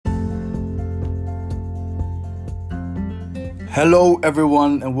Hello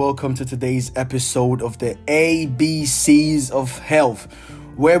everyone and welcome to today's episode of the ABCs of Health,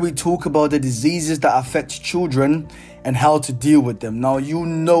 where we talk about the diseases that affect children and how to deal with them. Now, you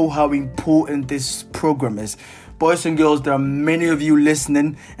know how important this program is. Boys and girls, there are many of you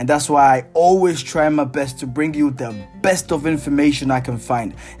listening, and that's why I always try my best to bring you the best of information I can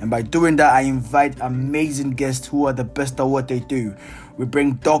find. And by doing that, I invite amazing guests who are the best at what they do. We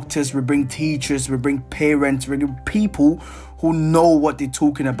bring doctors, we bring teachers, we bring parents, we bring people who know what they're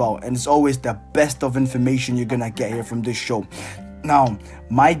talking about. And it's always the best of information you're going to get here from this show. Now,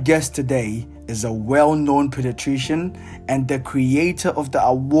 my guest today is a well-known pediatrician and the creator of the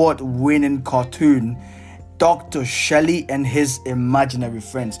award-winning cartoon, Dr. Shelley and His Imaginary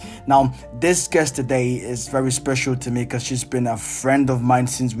Friends. Now, this guest today is very special to me because she's been a friend of mine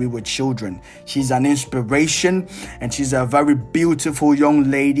since we were children. She's an inspiration and she's a very beautiful young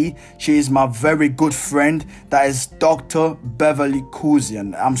lady. She is my very good friend. That is Dr. Beverly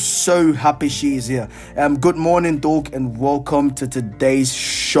Kuzian. I'm so happy she is here. Good morning, Doc, and welcome to today's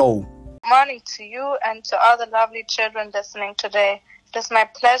show. Morning to you and to all the lovely children listening today. It is my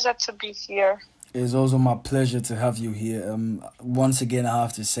pleasure to be here. It's also my pleasure to have you here. Once again, I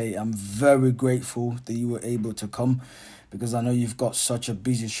have to say I'm very grateful that you were able to come because I know you've got such a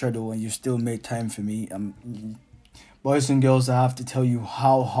busy schedule and you still made time for me. Boys and girls, I have to tell you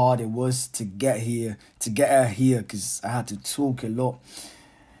how hard it was to get her here because I had to talk a lot.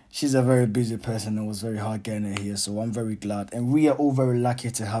 She's a very busy person and it was very hard getting her here, so I'm very glad. And we are all very lucky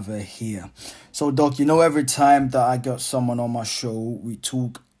to have her here. So, Doc, every time that I got someone on my show, we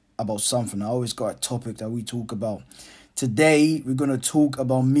talk about something. I always got a topic that we talk about. Today, we're going to talk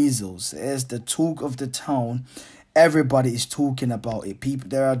about measles. It's the talk of the town. Everybody is talking about it.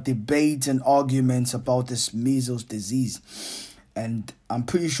 There are debates and arguments about this measles disease. And I'm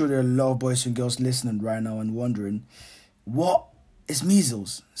pretty sure there are a lot of boys and girls listening right now and wondering, what is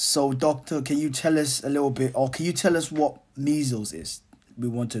measles? So, doctor, can you tell us a little bit, or can you tell us what measles is? We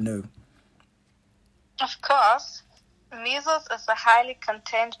want to know. Of course. Measles is a highly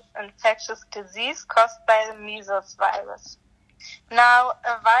contagious infectious disease caused by the measles virus. Now,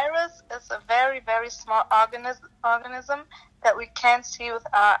 a virus is a very, very small organism that we can't see with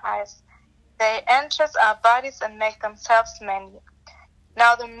our eyes. They enter our bodies and make themselves many.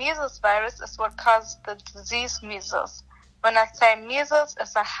 Now, the measles virus is what causes the disease measles. When I say measles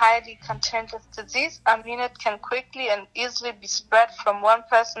is a highly contagious disease, I mean it can quickly and easily be spread from one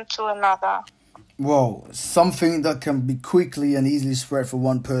person to another. Whoa, something that can be quickly and easily spread from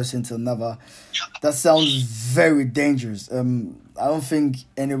one person to another. That sounds very dangerous. I don't think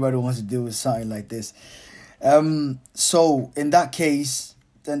anybody wants to deal with something like this. So, in that case,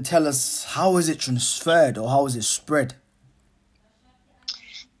 then tell us, how is it transferred or how is it spread?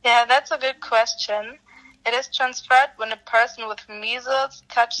 Yeah, that's a good question. It is transferred when a person with measles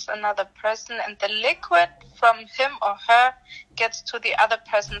touches another person and the liquid from him or her gets to the other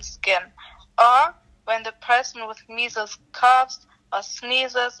person's skin. Or when the person with measles coughs or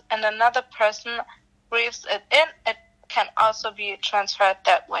sneezes and another person breathes it in, it can also be transferred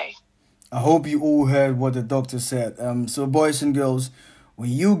that way. I hope you all heard what the doctor said. So boys and girls, when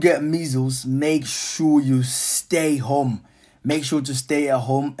you get measles, make sure you stay home. Make sure to stay at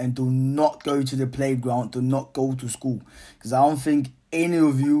home and do not go to the playground, do not go to school. Because I don't think any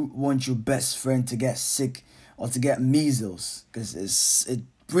of you want your best friend to get sick or to get measles. Because it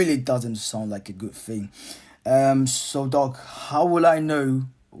really doesn't sound like a good thing. So, Doc, how will I know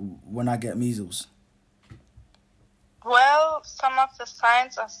when I get measles? Well, some of the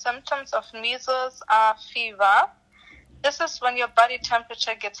signs or symptoms of measles are fever. This is when your body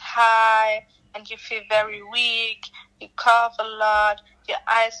temperature gets high and you feel very weak, you cough a lot, your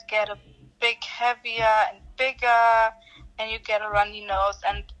eyes get a bit heavier and bigger, and you get a runny nose.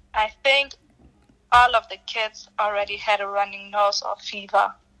 And I think all of the kids already had a running nose or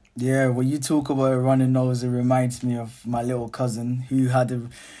fever. Yeah, when you talk about a running nose, it reminds me of my little cousin who had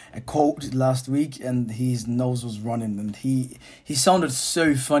a cold last week and his nose was running and he sounded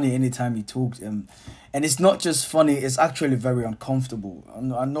so funny anytime he talked. And it's not just funny, it's actually very uncomfortable.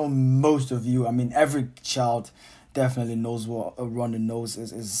 I know most of you, every child definitely knows what a running nose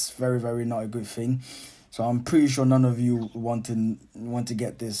is. It's very, very not a good thing. So I'm pretty sure none of you want to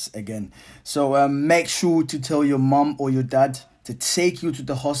get this again. So make sure to tell your mom or your dad to take you to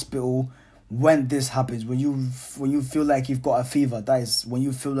the hospital when this happens, when you feel like you've got a fever, that is when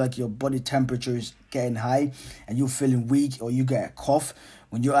you feel like your body temperature is getting high and you're feeling weak, or you get a cough,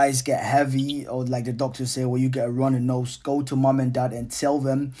 when your eyes get heavy, or like the doctors say, when you get a running nose, go to mom and dad and tell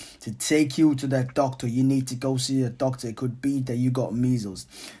them to take you to that doctor. You need to go see a doctor. It could be that you got measles.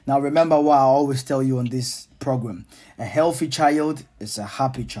 Now remember what I always tell you on this program: a healthy child is a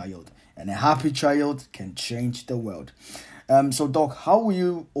happy child, and a happy child can change the world. So doc, how will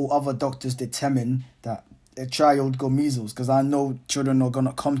you or other doctors determine that a child got measles? Because I know children are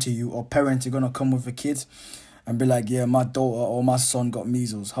gonna come to you, or parents are gonna come with a kid and be like, yeah, my daughter or my son got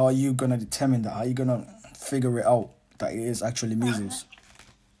measles. How are you gonna determine that? How are you gonna figure it out that it is actually measles?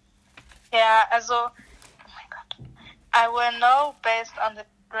 Yeah, also, oh my God, I will know based on the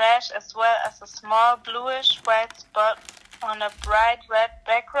rash, as well as a small bluish white spot on a bright red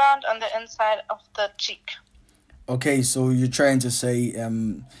background on the inside of the cheek. Okay, so you're trying to say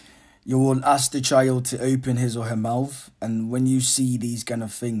you will ask the child to open his or her mouth, and when you see these kind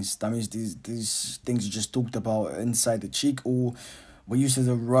of things, that means these things you just talked about inside the cheek, or when you see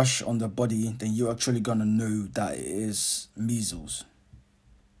the rush on the body, then you're actually gonna know that it is measles.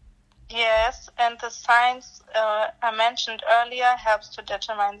 Yes, and the signs I mentioned earlier helps to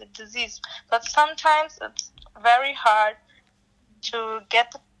determine the disease. But sometimes it's very hard to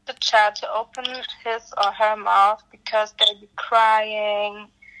get the child to open his or her mouth because they'll be crying.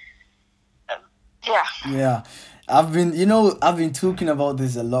 Yeah, I've been talking about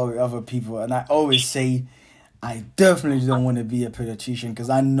this a lot with other people, and I always say I definitely don't want to be a pediatrician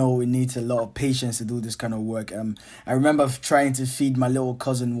because I know it needs a lot of patience to do this kind of work. I remember trying to feed my little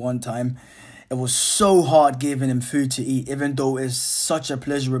cousin one time. It was so hard giving him food to eat, even though it's such a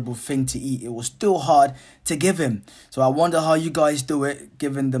pleasurable thing to eat. It was still hard to give him. So I wonder how you guys do it,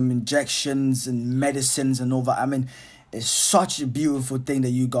 giving them injections and medicines and all that. I mean, it's such a beautiful thing that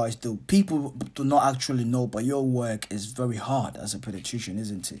you guys do. People do not actually know, but your work is very hard as a pediatrician,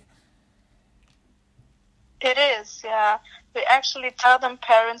 isn't it? It is, yeah. We actually tell them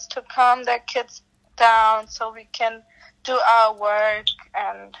parents to calm their kids down so we can do our work,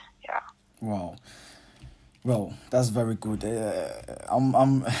 and yeah. Wow. Well, that's very good. I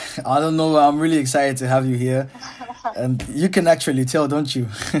don't know. I'm really excited to have you here, and you can actually tell, don't you?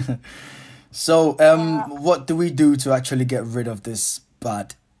 So, what do we do to actually get rid of this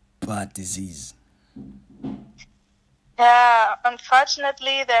bad disease? Yeah,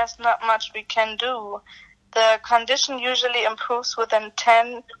 unfortunately, there's not much we can do. The condition usually improves within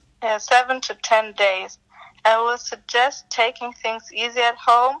 7 to 10 days. I will suggest taking things easy at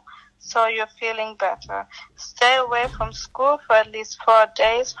home so you're feeling better. Stay away from school for at least 4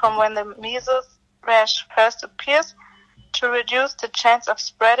 days from when the measles rash first appears to reduce the chance of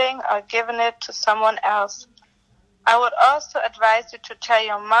spreading or giving it to someone else. I would also advise you to tell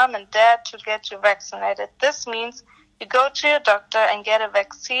your mom and dad to get you vaccinated. This means you go to your doctor and get a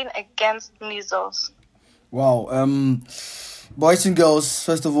vaccine against measles. Wow. Boys and girls,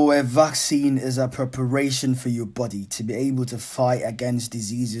 first of all, a vaccine is a preparation for your body to be able to fight against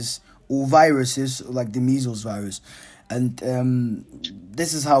diseases or viruses like the measles virus. And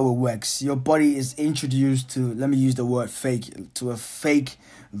this is how it works. Your body is introduced to, let me use the word fake, to a fake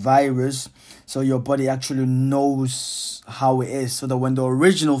virus. So your body actually knows how it is. So that when the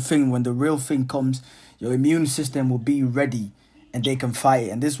real thing comes, your immune system will be ready and they can fight it.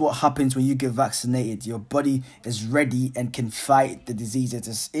 And this is what happens when you get vaccinated. Your body is ready and can fight the disease. It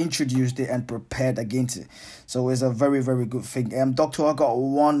has introduced it and prepared against it. So it's a very, very good thing. Doctor, I got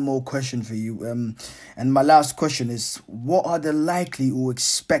one more question for you. And my last question is, what are the likely or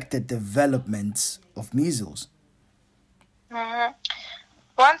expected developments of measles? Mm-hmm.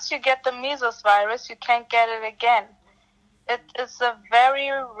 Once you get the measles virus, you can't get it again. It is a very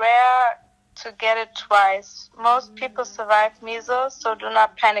rare to get it twice. Most people survive measles, so do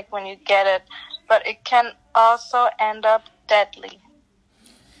not panic when you get it. But it can also end up deadly.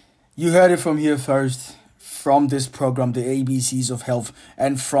 You heard it from here first, from this program, the ABCs of Health,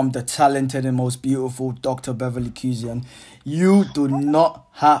 and from the talented and most beautiful Dr. Beverly Kuzian. You do not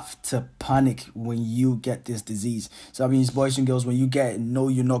have to panic when you get this disease. So that means, boys and girls, when you get it, know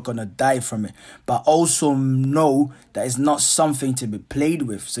you're not going to die from it. But also know that it's not something to be played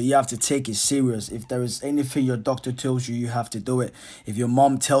with. So you have to take it serious. If there is anything your doctor tells you, you have to do it. If your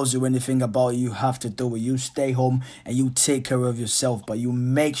mom tells you anything about it, you have to do it. You stay home and you take care of yourself. But you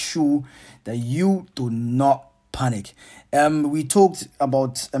make sure that you do not panic. We talked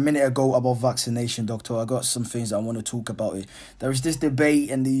about a minute ago about vaccination, doctor. I got some things I want to talk about it. There is this debate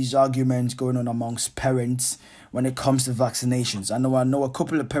and these arguments going on amongst parents when it comes to vaccinations. I know a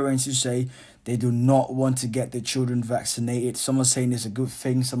couple of parents who say they do not want to get their children vaccinated. Some are saying it's a good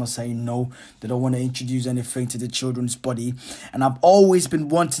thing, some are saying no, they don't want to introduce anything to the children's body. And I've always been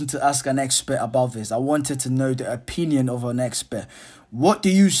wanting to ask an expert about this. I wanted to know the opinion of an expert. What do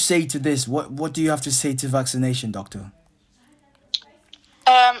you say to this? What do you have to say to vaccination, doctor?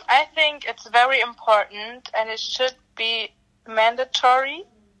 I think it's very important, and it should be mandatory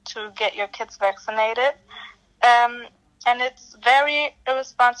to get your kids vaccinated. And it's very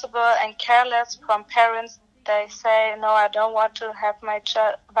irresponsible and careless from parents. They say, no, I don't want to have my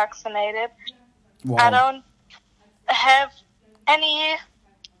child vaccinated. Wow. I don't have any...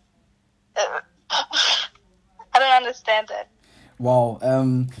 I don't understand it. Wow.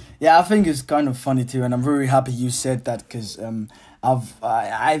 Yeah, I think it's kind of funny too, and I'm very happy you said that, because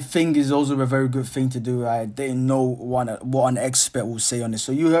I think it's also a very good thing to do. I didn't know what an expert will say on this.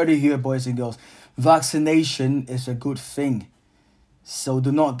 So you heard it here, boys and girls. Vaccination is a good thing. So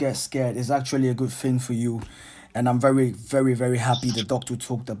do not get scared. It's actually a good thing for you. And I'm very, very, very happy the doctor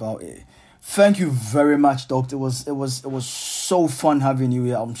talked about it. Thank you very much, doctor. It was so fun having you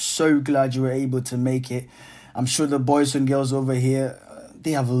here. I'm so glad you were able to make it. I'm sure the boys and girls over here,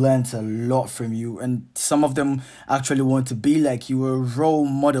 they have learned a lot from you, and some of them actually want to be like you, a role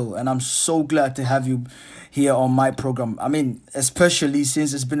model. And I'm so glad to have you here on my program. I mean, especially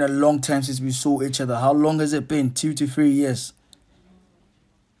since it's been a long time since we saw each other. How long has it been? 2 to 3 years?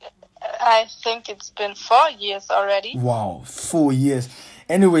 I think it's been 4 years already. Wow, 4 years.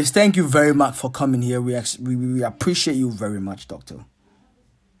 Anyways, thank you very much for coming here. We appreciate you very much, doctor.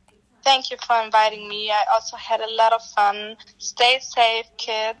 Thank you for inviting me. I also had a lot of fun. Stay safe,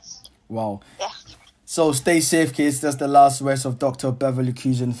 kids. Wow. Yeah. So stay safe, kids. That's the last words of Dr. Beverly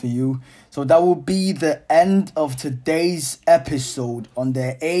Cusin for you. So that will be the end of today's episode on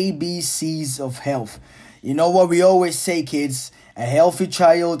the ABCs of health. You know what we always say, kids? A healthy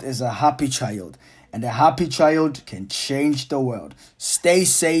child is a happy child. And a happy child can change the world. Stay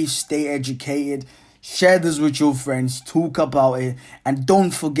safe, stay educated. Share this with your friends, talk about it, and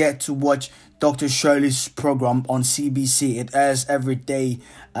don't forget to watch Dr. Shirley's program on CBC. It airs every day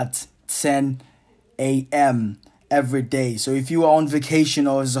at 10 a.m. every day. So if you are on vacation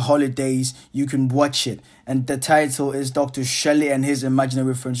or it's the holidays, you can watch it. And the title is Dr. Shirley and His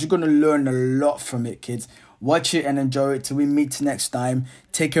Imaginary Friends. You're going to learn a lot from it, kids. Watch it and enjoy it till we meet next time.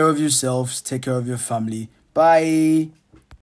 Take care of yourselves. Take care of your family. Bye.